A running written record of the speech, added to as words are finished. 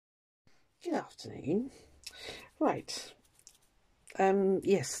Good afternoon. Right.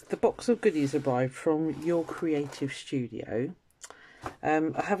 Yes, the box of goodies arrived from Your Creative Studio.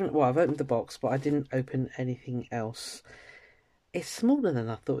 I've opened the box, but I didn't open anything else. It's smaller than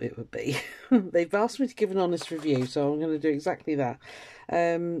I thought it would be. They've asked me to give an honest review, so I'm going to do exactly that.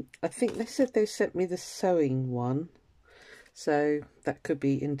 I think they said they sent me the sewing one, so that could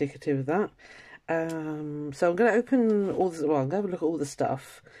be indicative of that. So I'm going to open all the, I'm going to have a look at all the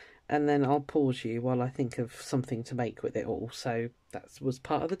stuff, and then I'll pause you while I think of something to make with it all. So that was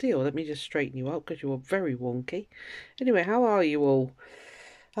part of the deal. Let me just straighten you up because you are very wonky. Anyway, how are you all?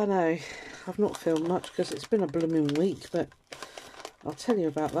 I know I've not filmed much because it's been a blooming week, but I'll tell you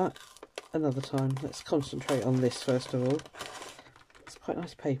about that another time. Let's concentrate on this first of all. It's quite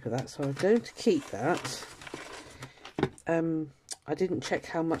nice paper, that, so I'm going to keep that. I didn't check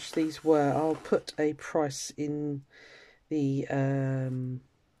how much these were. I'll put a price in the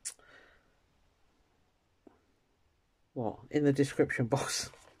in the description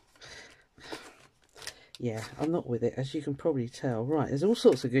box. Yeah, I'm not with it, as you can probably tell. Right, there's all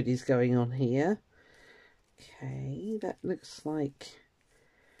sorts of goodies going on here. Okay, that looks like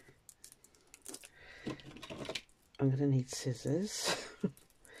I'm going to need scissors.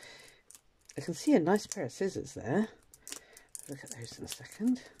 I can see a nice pair of scissors there. Look at those in a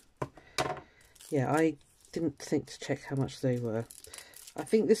second. Yeah, I didn't think to check how much they were. I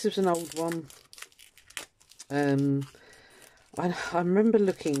think this is an old one. I remember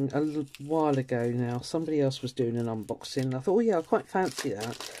looking a while ago now. Somebody else was doing an unboxing. I thought, oh yeah, I quite fancy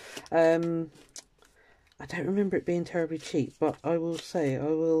that. I don't remember it being terribly cheap, but I will say, I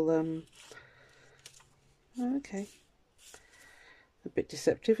will, okay. A bit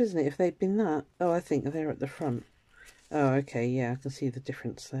deceptive, isn't it, if they'd been that? Oh, I think they're at the front. Oh, okay, yeah, I can see the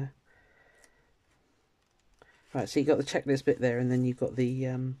difference there. Right, so you got the checklist bit there, and then you've got the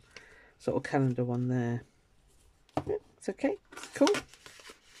sort of calendar one there. It's okay, cool.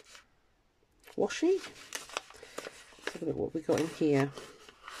 Washi. Let's have a look what we got in here.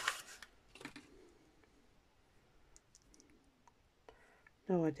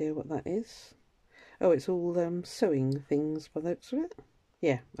 No idea what that is. Oh, it's all sewing things by the looks of it.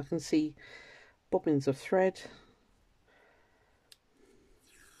 Yeah, I can see bobbins of thread.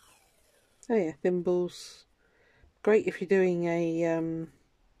 Oh yeah, thimbles. Great if you're doing a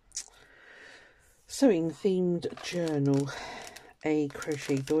sewing themed journal. A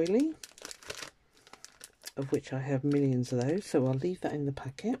crochet doily, of which I have millions of those, so I'll leave that in the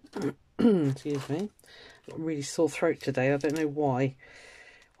packet. Excuse me. I've got a really sore throat today, I don't know why.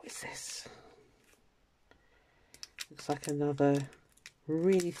 What is this? Looks like another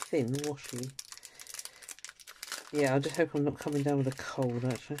really thin washi. Yeah, I just hope I'm not coming down with a cold,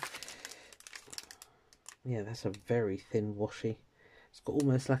 actually. Yeah, that's a very thin washi. It's got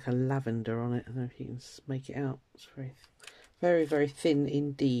almost like a lavender on it. I don't know if you can make it out. It's very, very, very thin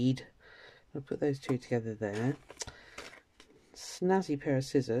indeed. I'll put those two together there. Snazzy pair of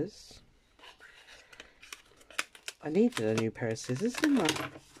scissors. I needed a new pair of scissors, didn't I?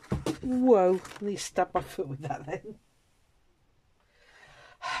 Whoa, let me stab my foot with that then.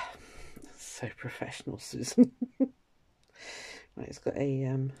 So professional, Susan. Right, it's got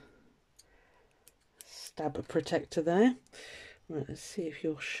a stab protector there. Right, let's see if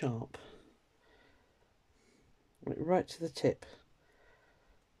you're sharp. Right to the tip.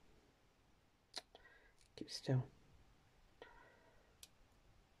 Keep still.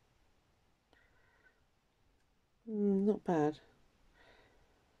 Not bad.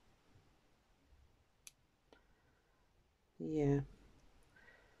 Yeah.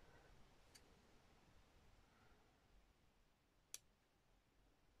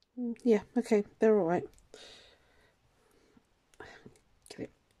 Yeah, okay, they're alright. Get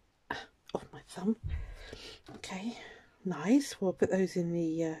it off my thumb. Okay, nice. We'll put those in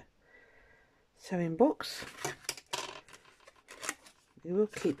the sewing box. We will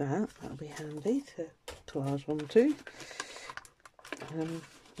keep that. That'll be handy to collage onto.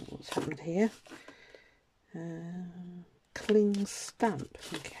 What's happened here? Cling stamp.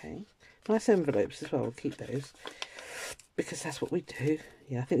 Okay, nice envelopes as well. We'll keep those because that's what we do.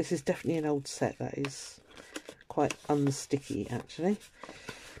 Yeah, I think this is definitely an old set. That is quite unsticky, actually.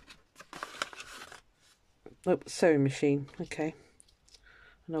 Oh, sewing machine. Okay,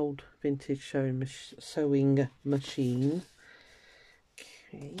 an old vintage sewing machine.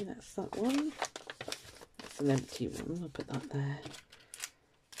 Okay, that's that one. That's an empty one. I'll put that there.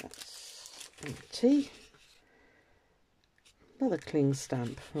 That's empty. Another cling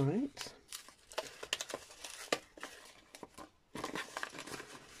stamp, right.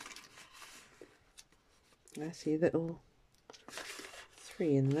 I see little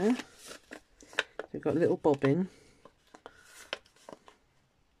 3 in there. We've got a little bobbin,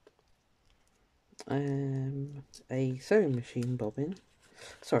 a sewing machine bobbin,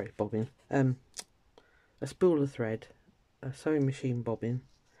 a spool of thread, a sewing machine bobbin,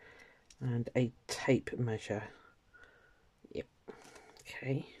 and a tape measure. Yep.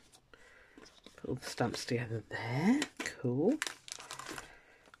 Okay. Put all the stamps together there. Cool.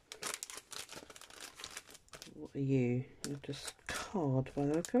 What are you? You're just card by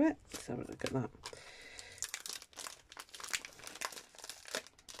the look of it. Let's have a look at that.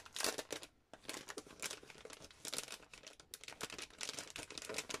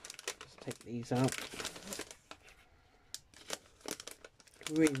 Let's take these out.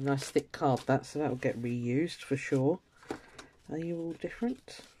 Really nice thick card that, so that'll get reused for sure. Are you all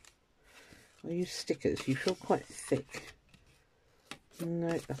different? I use stickers. You feel quite thick. No,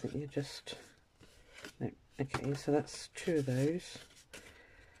 I think you're just... No. Okay, so that's 2 of those.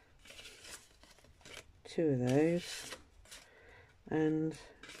 2 of those. And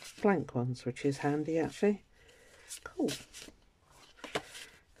blank ones, which is handy actually. Cool.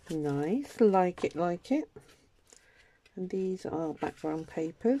 Nice. Like it, like it. And these are background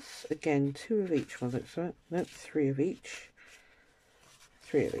papers. Again, 2 of each one, looks right. Nope, 3 of each.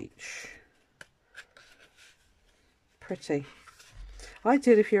 3 of each. Pretty.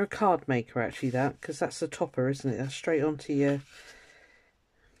 Ideal if you're a card maker, actually, that, because that's the topper, isn't it? That's straight onto your...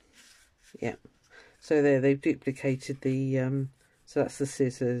 Yeah. So there, they've duplicated the... So that's the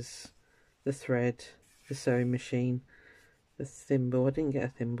scissors, the thread, the sewing machine, the thimble. I didn't get a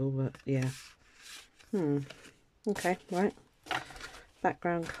thimble, but yeah. Okay, right.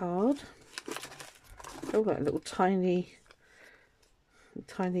 Background card. Oh, that little tiny...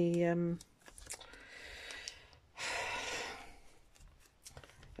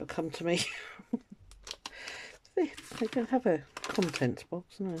 It'll come to me. They don't have a contents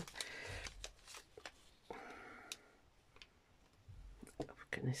box, no. Oh, for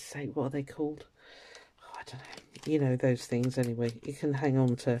goodness sake, what are they called? Oh, I don't know. You know those things anyway. You can hang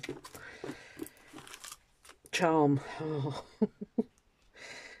on to charm. Oh.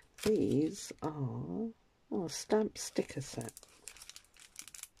 These are a stamp sticker set.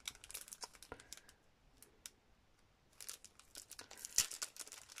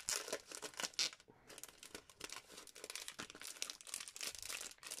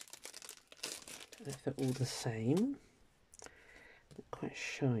 If they're all the same, they're quite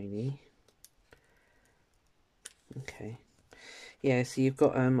shiny. Okay, yeah, so you've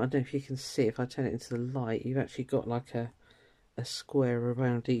got I don't know if you can see, if I turn it into the light, you've actually got like a square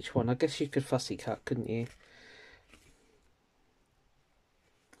around each one. I guess you could fussy cut, couldn't you?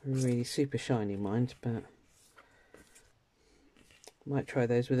 Really super shiny, mind, but might try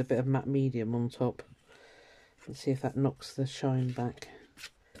those with a bit of matte medium on top and see if that knocks the shine back.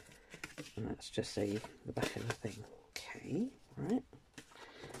 And that's just the back of the thing. Okay, right.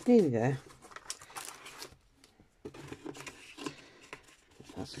 Nearly there.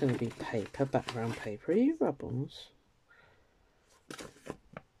 That's going to be paper, background paper. Are you rub-ons?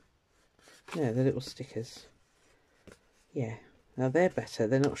 Yeah, the little stickers. Yeah, now they're better.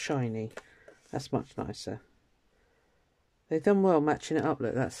 They're not shiny. That's much nicer. They've done well matching it up.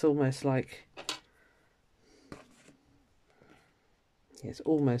 Look, that's almost like... Yeah, it's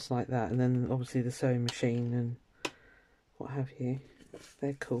almost like that, and then obviously the sewing machine and what have you.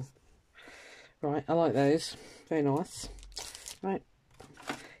 They're cool. Right, I like those. Very nice. Right.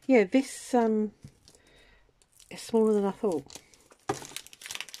 Yeah, this is smaller than I thought.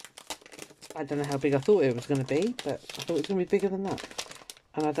 I don't know how big I thought it was going to be, but I thought it was going to be bigger than that.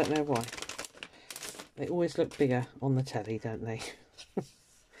 And I don't know why. They always look bigger on the telly, don't they?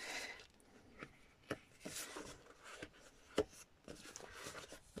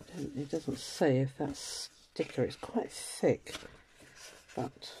 It doesn't say if that sticker is quite thick,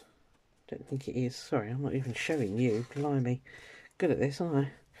 but I don't think it is. Sorry, I'm not even showing you. Blimey. Good at this, aren't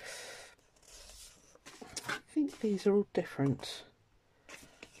I? I think these are all different.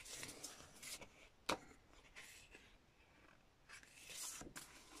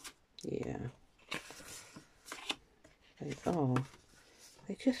 Yeah. They are.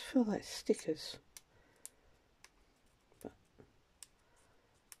 They just feel like stickers. But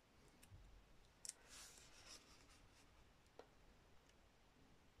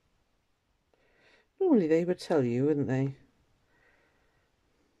normally they would tell you, wouldn't they?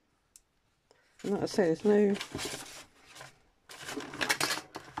 And like I say, there's no...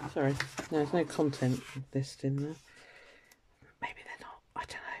 Sorry, no, there's no content list in there. Maybe they're not, I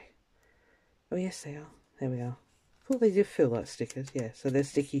don't know. Oh yes they are, there we are. I thought they did feel like stickers, yeah, so they're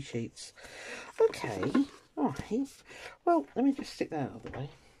sticky sheets. Okay, Alright, well, let me just stick that out of the way.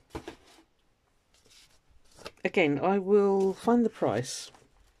 Again, I will find the price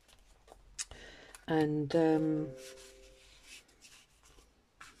and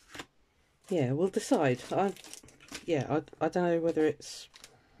yeah, we'll decide. I don't know whether it's,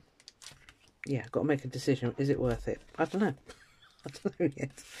 yeah, got to make a decision. Is it worth it? I don't know. I don't know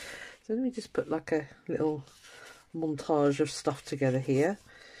yet. So let me just put like a little montage of stuff together here.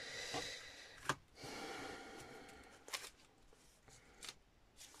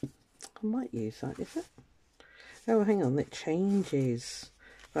 I might use that, is it? Oh, hang on, it changes.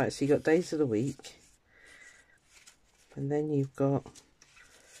 Right, so you've got days of the week. And then you've got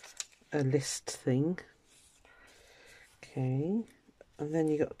a list thing. Okay. And then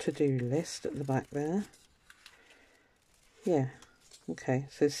you've got to-do list at the back there. Yeah. Okay,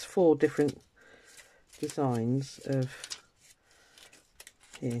 so there's 4 different designs of...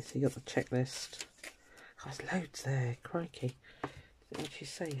 Here, so you've got the checklist. Oh, there's loads there, crikey. Did it actually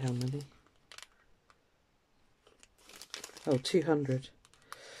say how many? Oh, 200.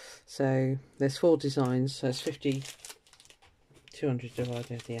 So there's 4 designs, so it's 50, 200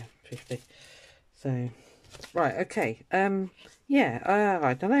 divided, yeah, 50. So, right, okay. Yeah,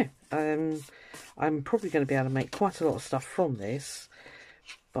 I don't know. I'm probably going to be able to make quite a lot of stuff from this,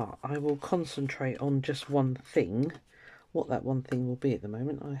 but I will concentrate on just one thing. What that one thing will be at the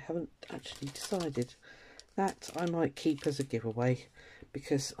moment, I haven't actually decided. That I might keep as a giveaway,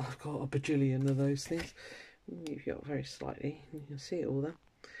 because I've got a bajillion of those things. Move you up very slightly, you can see it all there.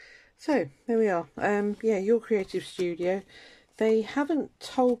 So there we are. Yeah, Your Creative Studio. They haven't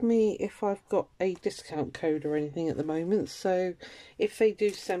told me if I've got a discount code or anything at the moment, so if they do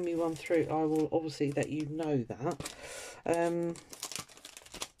send me one through, I will obviously let you know that.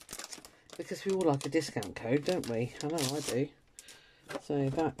 Because we all like a discount code, don't we? I know I do. So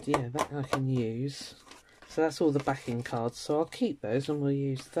that, yeah, that I can use. So that's all the backing cards, so I'll keep those and we'll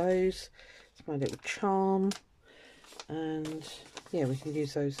use those. It's my little charm, and yeah, we can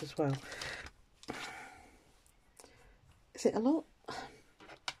use those as well. Is it a lot?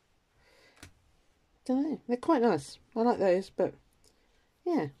 Don't know. They're quite nice. I like those, but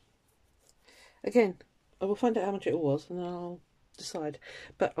yeah. Again, I will find out how much it all was and then I'll decide.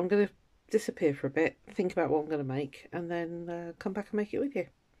 But I'm going to disappear for a bit, think about what I'm going to make, and then come back and make it with you.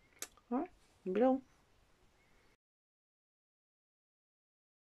 Alright, be long.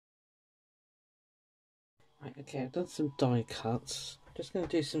 Right, okay, I've done some die cuts. Just going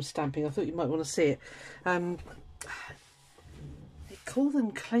to do some stamping. I thought you might want to see it. They call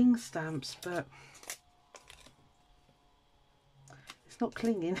them cling stamps, but it's not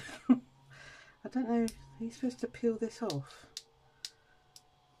clinging. I don't know. Are you supposed to peel this off?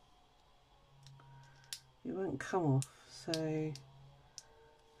 It won't come off, so I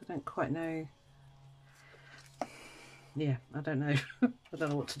don't quite know. Yeah, I don't know. I don't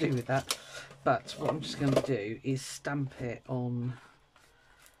know what to do with that. But what I'm just going to do is stamp it on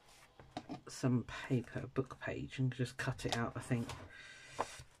some paper, book page, and just cut it out, I think.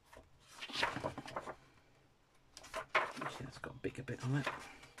 Actually, that's got a bigger bit on it.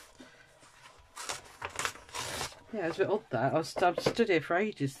 Yeah, it's a bit odd that. I've stood here for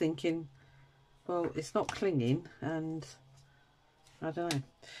ages thinking, well, it's not clinging, and I don't know.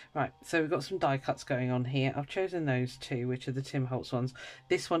 Right, so we've got some die cuts going on here. I've chosen those 2, which are the Tim Holtz ones.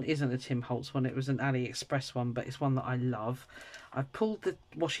 This one isn't a Tim Holtz one, it was an AliExpress one, but it's one that I love. I've pulled the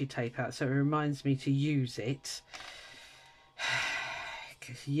washi tape out so it reminds me to use it.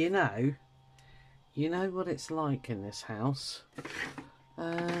 Because you know what it's like in this house.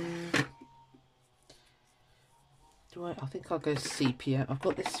 I think I'll go sepia. I've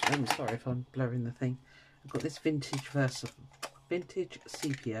got this, I'm sorry if I'm blurring the thing. I've got this vintage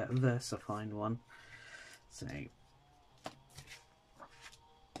sepia VersaFine one. So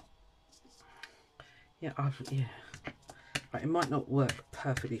yeah, right, it might not work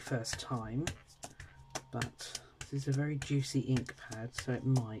perfectly first time, but this is a very juicy ink pad, so it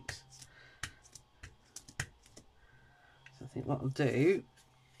might. So I think what I'll do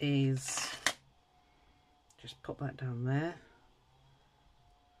is just pop that down there.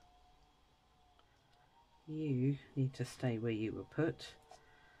 You need to stay where you were put,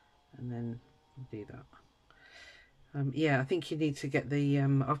 and then do that. Yeah, I think you need to get the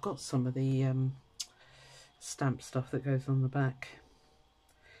I've got some of the stamp stuff that goes on the back,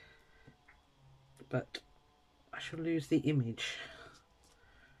 but I shall lose the image.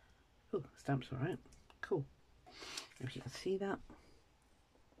 Oh, stamps all right. Cool. If you can see that.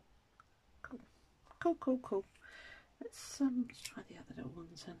 Cool. Cool, cool, cool. Let's try the other little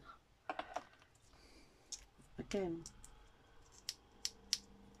ones then. Again.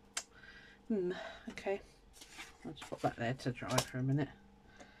 Okay. I'll just put that there to dry for a minute.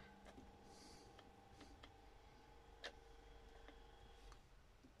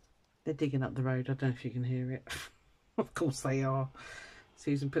 They're digging up the road. I don't know if you can hear it. Of course they are.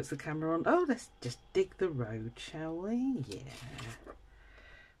 Susan puts the camera on. Oh, let's just dig the road, shall we? Yeah.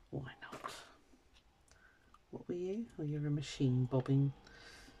 Why not? What were you? Oh, you're a machine bobbing.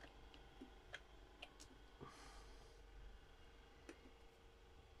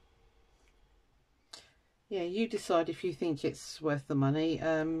 Yeah, you decide if you think it's worth the money.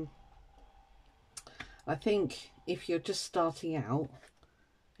 I think if you're just starting out,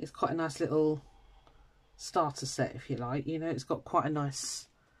 it's quite a nice little starter set, if you like. You know, it's got quite a nice,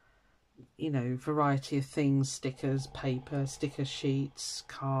 you know, variety of things: stickers, paper, sticker sheets,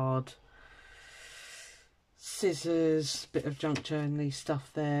 card, scissors, bit of junk journaling stuff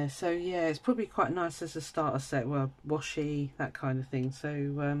there. So yeah, it's probably quite nice as a starter set. Well, washi, that kind of thing.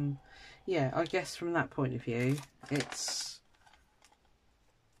 So yeah, I guess from that point of view, it's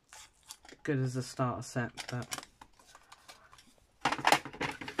good as a starter set. But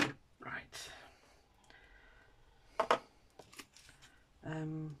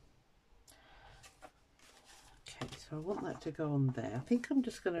okay, so I want that to go on there. I think I'm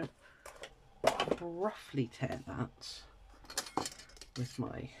just going to roughly tear that with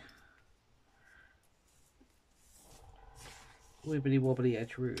my wibbly wobbly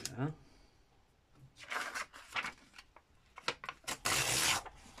edge ruler.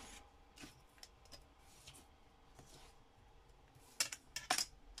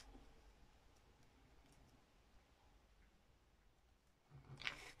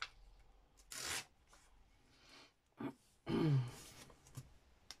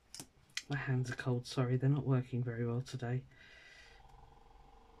 My hands are cold, sorry, they're not working very well today.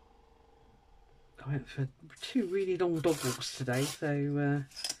 I went for 2 really long dog walks today. So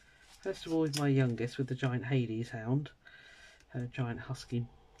first of all with my youngest, with the giant Hades hound, her giant husky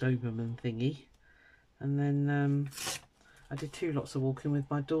Doberman thingy, and then I did 2 lots of walking with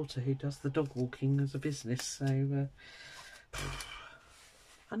my daughter, who does the dog walking as a business. So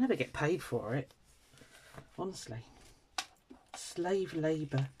I never get paid for it, honestly. Slave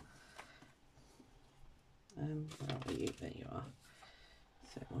labour. Where are you? There you are.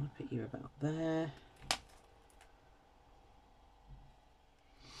 So I want to put you about there.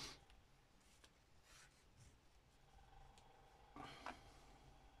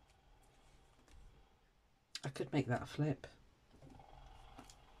 I could make that a flip.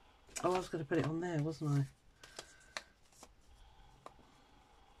 Oh, I was going to put it on there, wasn't I?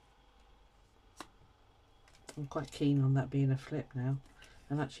 I'm quite keen on that being a flip now.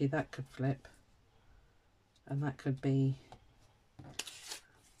 And actually that could flip. And that could be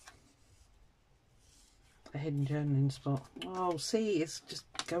a hidden journaling spot. Oh, see, it's just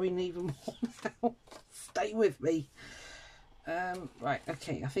going even more now. Stay with me. Right,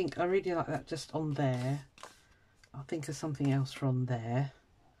 okay, I think I really like that just on there. I'll think of something else from there.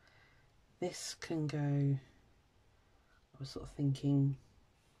 This can go, I was sort of thinking,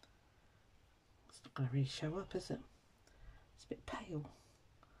 it's not going to really show up, is it? It's a bit pale.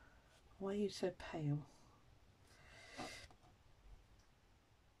 Why are you so pale?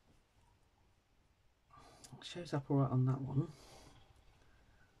 It shows up all right on that one.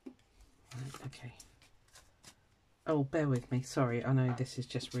 Right, okay. Oh, bear with me. Sorry, I know this is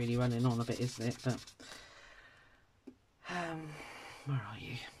just really running on a bit, isn't it? But where are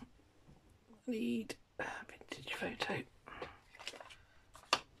you? Need a vintage photo.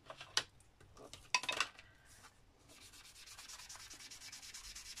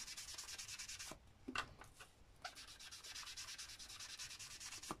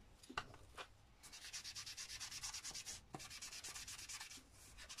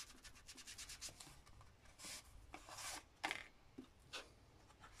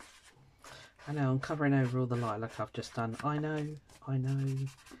 I know, I'm covering over all the lilac I've just done. I know.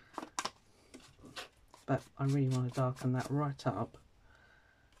 But I really want to darken that right up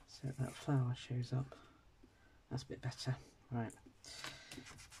so that flower shows up. That's a bit better. Right.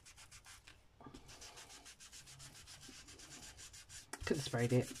 Could have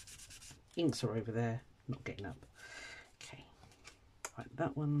sprayed it. Inks are over there, not getting up. Okay. Right,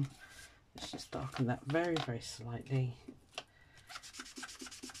 that one, let's just darken that very, very slightly.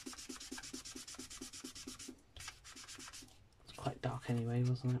 Quite dark anyway,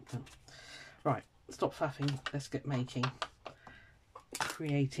 wasn't it? But, right, stop faffing, let's get making.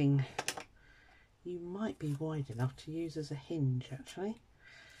 Creating. You might be wide enough to use as a hinge, actually.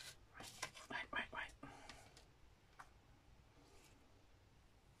 Right.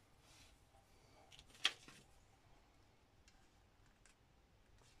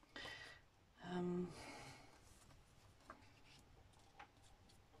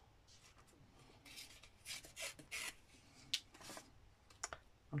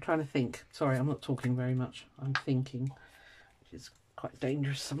 I'm trying to think. Sorry, I'm not talking very much. I'm thinking, which is quite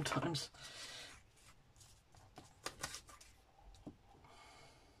dangerous sometimes.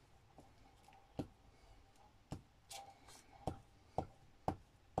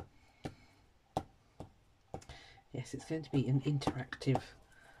 Yes, it's going to be an interactive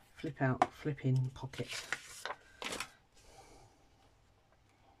flip out, flip in pocket.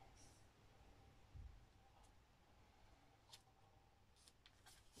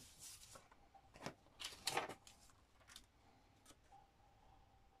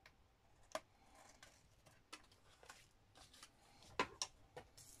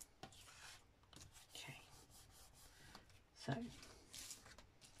 Okay, so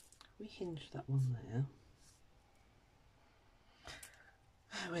we hinge that one there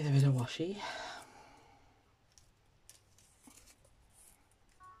with a bit of washi.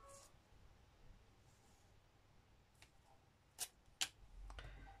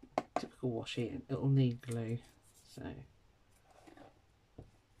 Typical washi, it'll need glue, so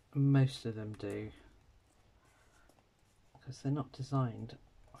most of them do, because they're not designed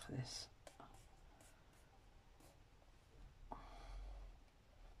for this.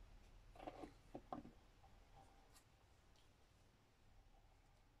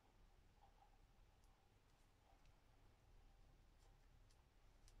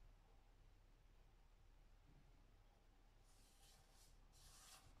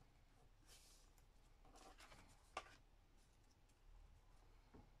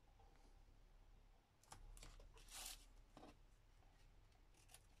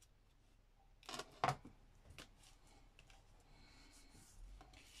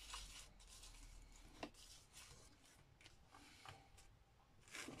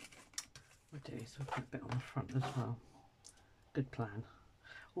 What I do is I'll put a bit on the front as well. Good plan.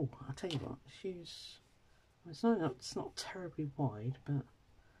 Oh, I'll tell you what, shoes. It's not terribly wide, but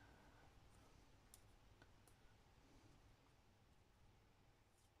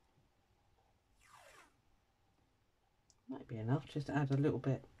might be enough just to add a little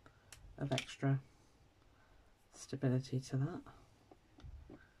bit of extra stability to that.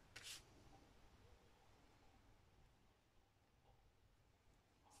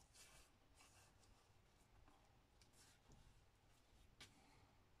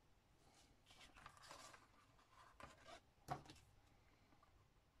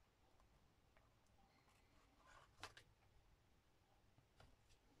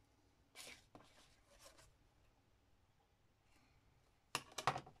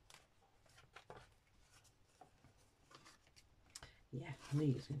 Yeah, I knew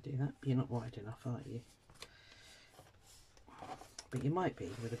you was going to do that, but you're not wide enough, are you? But you might be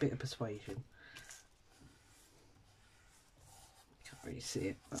with a bit of persuasion. Can't really see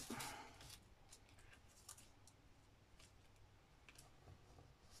it, but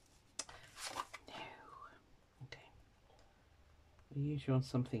no. Okay, we'll use you on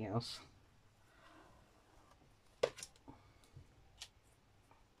something else.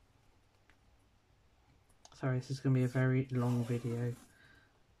 Sorry, this is going to be a very long video,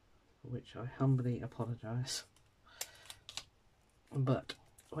 for which I humbly apologise. But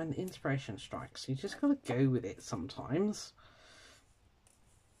when inspiration strikes, you just got to go with it sometimes.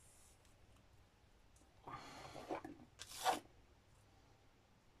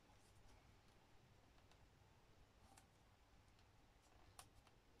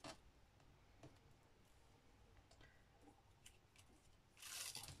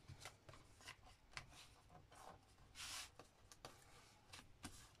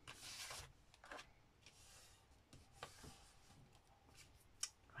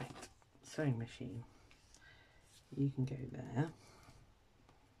 Sewing machine, you can go there.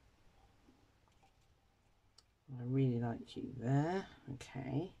 I really like you there.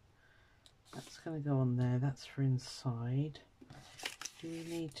 Okay, that's going to go on there. That's for inside. Do you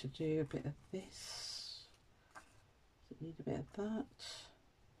need to do a bit of this? Does it need a bit of that?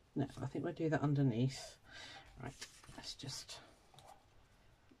 No, I think we'll do that underneath. Right, let's just...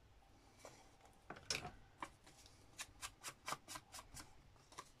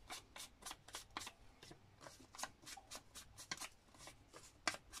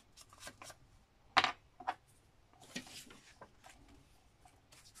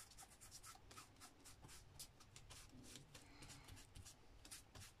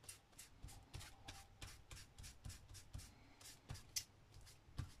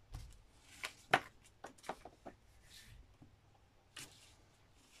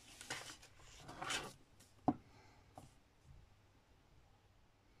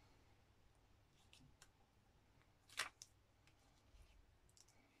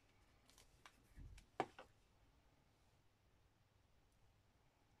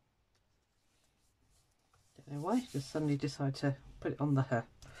 I? Just suddenly decide to put it on the her.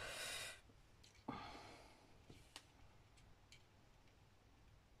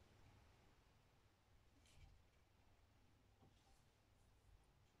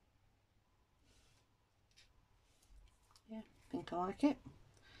 Yeah, I think I like it.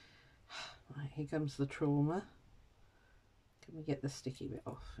 Right, here comes the trauma. Can we get the sticky bit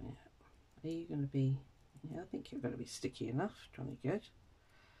off? Yeah. Are you going to be... Yeah, I think you're going to be sticky enough. Jolly good.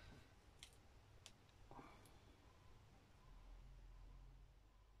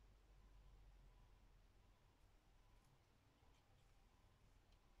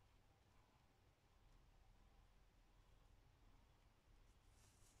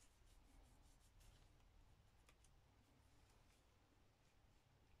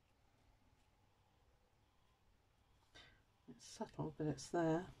 It's subtle, but it's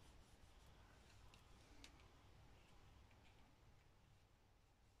there.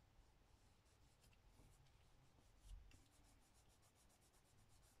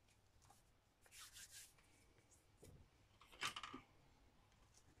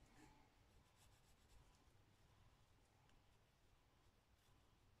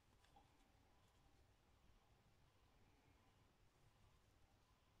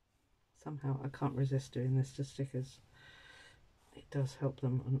 Somehow I can't resist doing this to stickers. It does help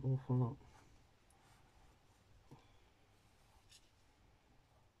them an awful lot.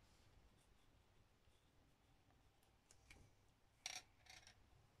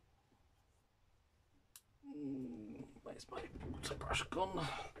 Where's my water brush gone?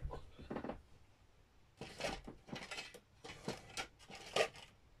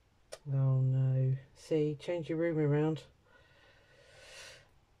 Oh no. See, change your room around.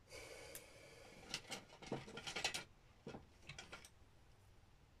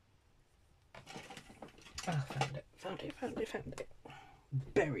 Ah, found it.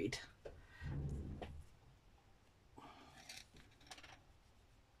 Buried.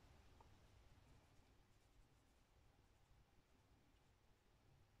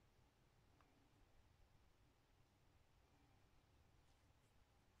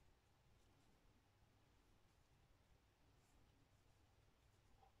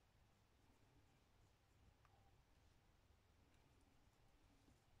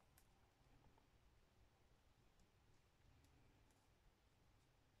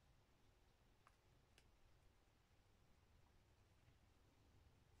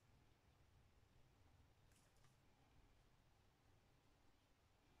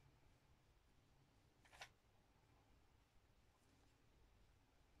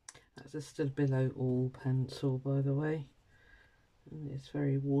 That's a Stabilo all pencil, by the way. And it's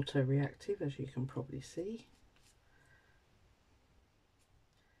very water reactive, as you can probably see.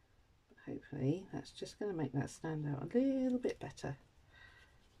 But hopefully that's just going to make that stand out a little bit better.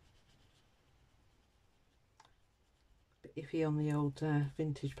 A bit iffy on the old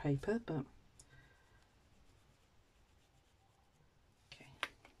vintage paper, but okay,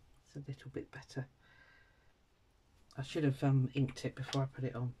 it's a little bit better. I should have inked it before I put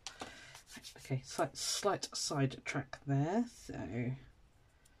it on. Okay, slight side track there, so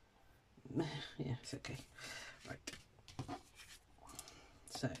yeah, it's okay. Right,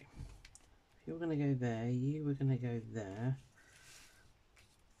 so if you're going to go there, you were going to go there.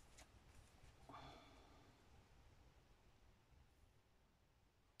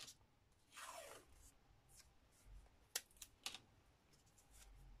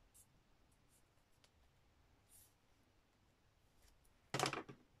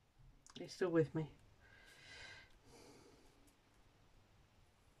 Are you still with me?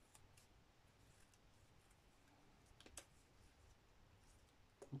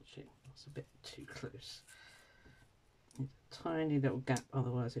 Actually, that's a bit too close. It's a tiny little gap,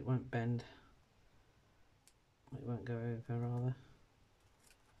 otherwise it won't bend. It won't go over, rather.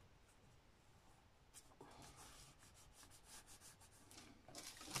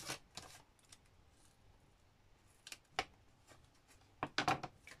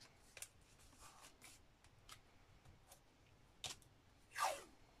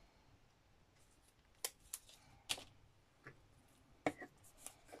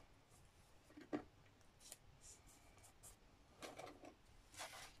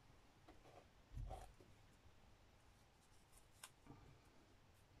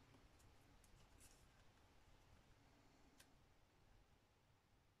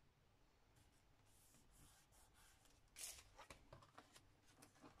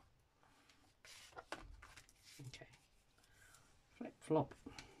 Okay, flip flop.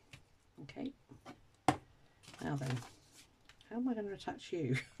 Okay, now then, how am I going to attach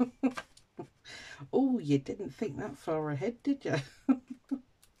you? Oh, you didn't think that far ahead, did you?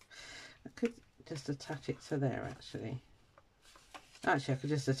 I could just attach it to there actually. Actually, I could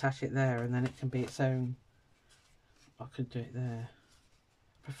just attach it there and then it can be its own. I could do it there.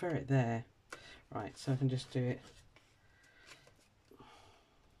 I prefer it there. Right, so I can just do it.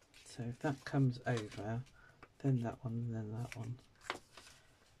 So if that comes over, then that one, then that one.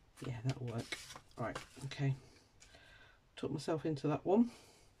 Yeah, that'll work. Right, okay. Took myself into that one.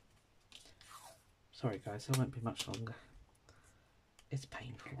 Sorry guys, I won't be much longer. It's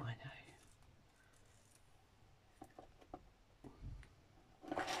painful, I know.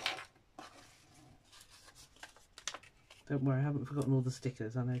 Don't worry, I haven't forgotten all the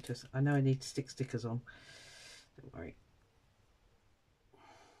stickers. I know I need to stick stickers on. Don't worry.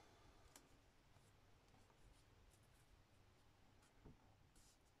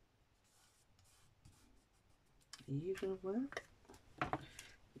 Are you going to work?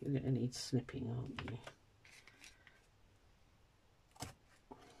 You're going to need snipping, aren't you?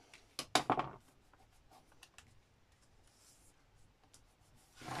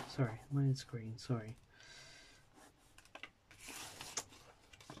 Sorry, mine's green, sorry.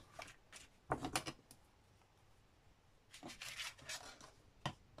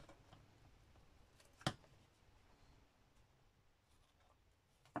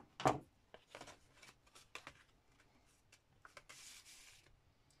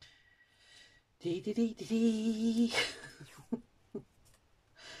 Dee dee dee dee dee.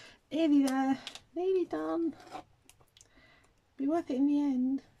 Nearly there, nearly done. Be worth it in the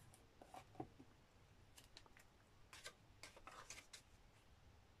end.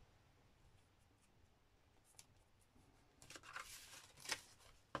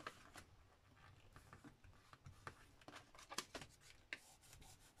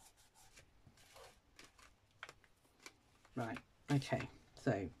 Right, okay,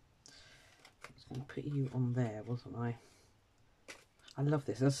 so I was going to put you on there, wasn't I? I love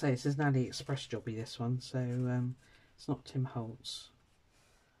this. As I say, this is an AliExpress jobby, this one, so it's not Tim Holtz.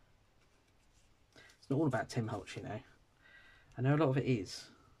 It's not all about Tim Holtz, you know. I know a lot of it is.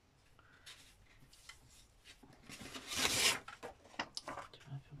 Do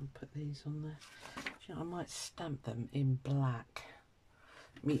I put these on there? You know, I might stamp them in black.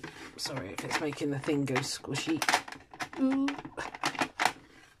 Sorry if it's making the thing go squishy. Ooh.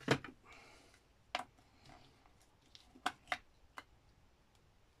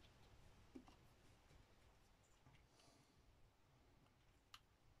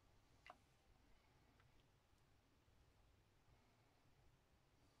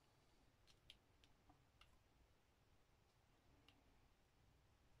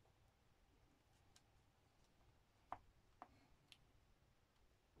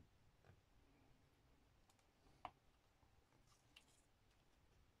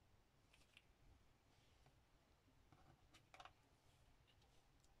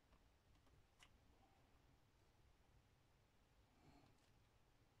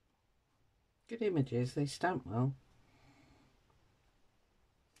 Good images, they stamp well.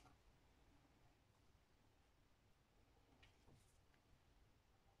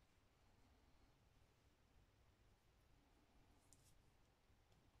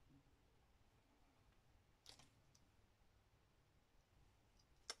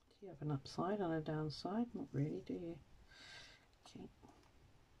 Do you have an upside and a downside? Not really, do you? Okay.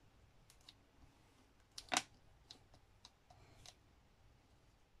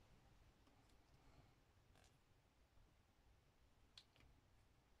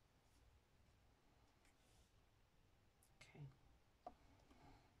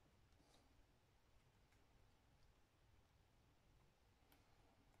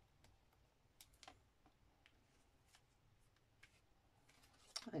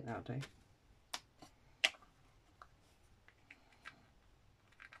 I think that'll do.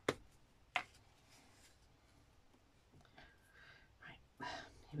 Right,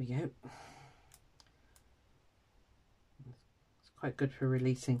 here we go. It's quite good for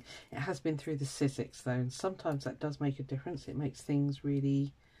releasing. It has been through the Sizzix though, and sometimes that does make a difference. It makes things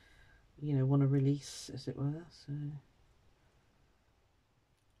really, you know, want to release, as it were. So.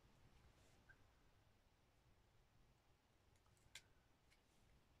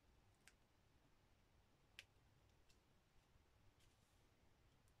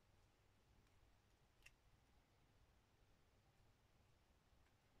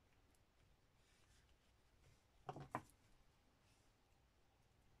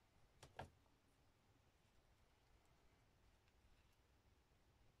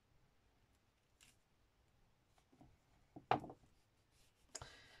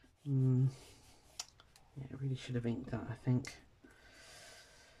 Yeah, I really should have inked that, I think.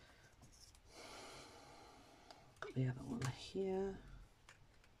 Got the other one here.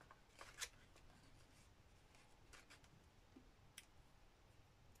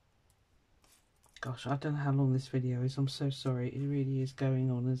 Gosh, I don't know how long this video is. I'm so sorry. It really is going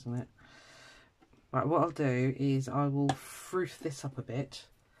on, isn't it? Right, what I'll do is I will froof this up a bit,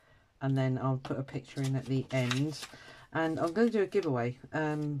 and then I'll put a picture in at the end. And I'm going to do a giveaway.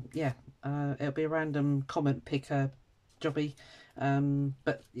 It'll be a random comment picker jobby.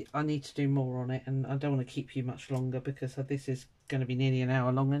 But I need to do more on it, and I don't want to keep you much longer because this is going to be nearly an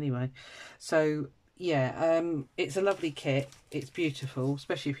hour long anyway. So yeah, it's a lovely kit. It's beautiful,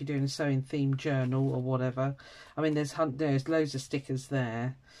 especially if you're doing a sewing themed journal or whatever. I mean, there's loads of stickers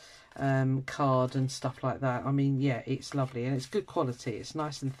there, card and stuff like that. I mean, yeah, it's lovely and it's good quality. It's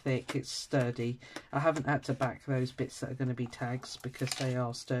nice and thick. It's sturdy. I haven't had to back those bits that are going to be tags because they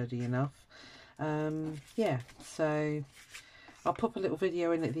are sturdy enough. Yeah, so I'll pop a little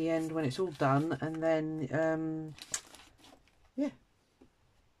video in at the end when it's all done, and then yeah.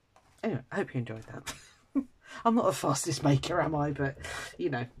 Anyway, I hope you enjoyed that. I'm not the fastest maker, am I? But,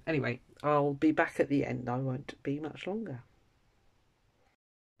 you know, anyway, I'll be back at the end. I won't be much longer.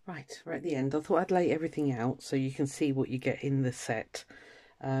 Right, we're at the end. I thought I'd lay everything out so you can see what you get in the set.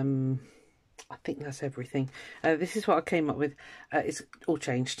 I think that's everything. This is what I came up with. It's all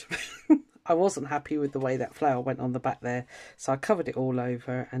changed. I wasn't happy with the way that flower went on the back there, so I covered it all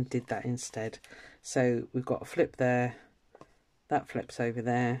over and did that instead. So we've got a flip there, that flips over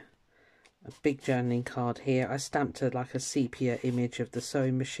there, a big journaling card here. I stamped like a sepia image of the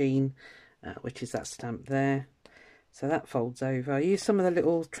sewing machine, which is that stamp there. So that folds over. I used some of the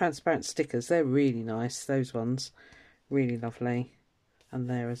little transparent stickers. They're really nice, those ones. Really lovely. And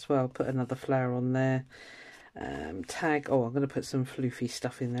there as well. Put another flower on there. Tag. Oh, I'm going to put some floofy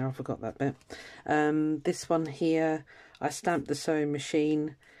stuff in there. I forgot that bit. This one here, I stamped the sewing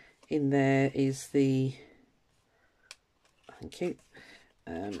machine. In there is the... Thank you.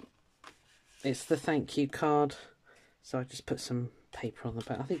 It's the thank you card. So I just put some paper on the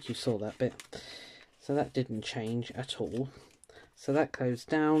back. I think you saw that bit. So that didn't change at all. So that goes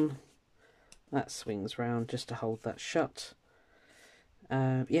down. That swings round just to hold that shut.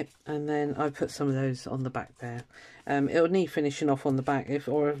 Yep, and then I put some of those on the back there. It'll need finishing off on the back,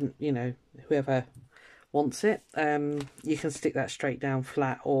 or you know, whoever wants it. You can stick that straight down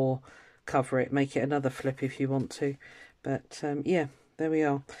flat or cover it, make it another flip if you want to. But yeah, there we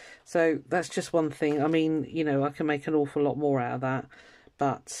are. So that's just one thing. I mean, you know, I can make an awful lot more out of that.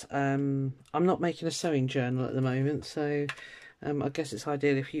 But I'm not making a sewing journal at the moment, so I guess it's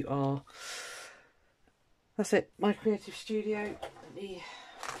ideal if you are. That's it, my creative studio.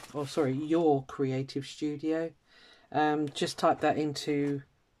 Oh, sorry, your creative studio. Just type that into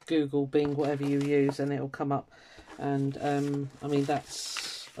Google, Bing, whatever you use, and it'll come up. And I mean,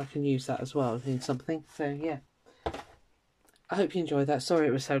 I can use that as well in something. So yeah, I hope you enjoyed that. Sorry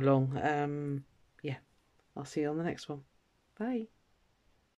it was so long. Yeah, I'll see you on the next one. Bye.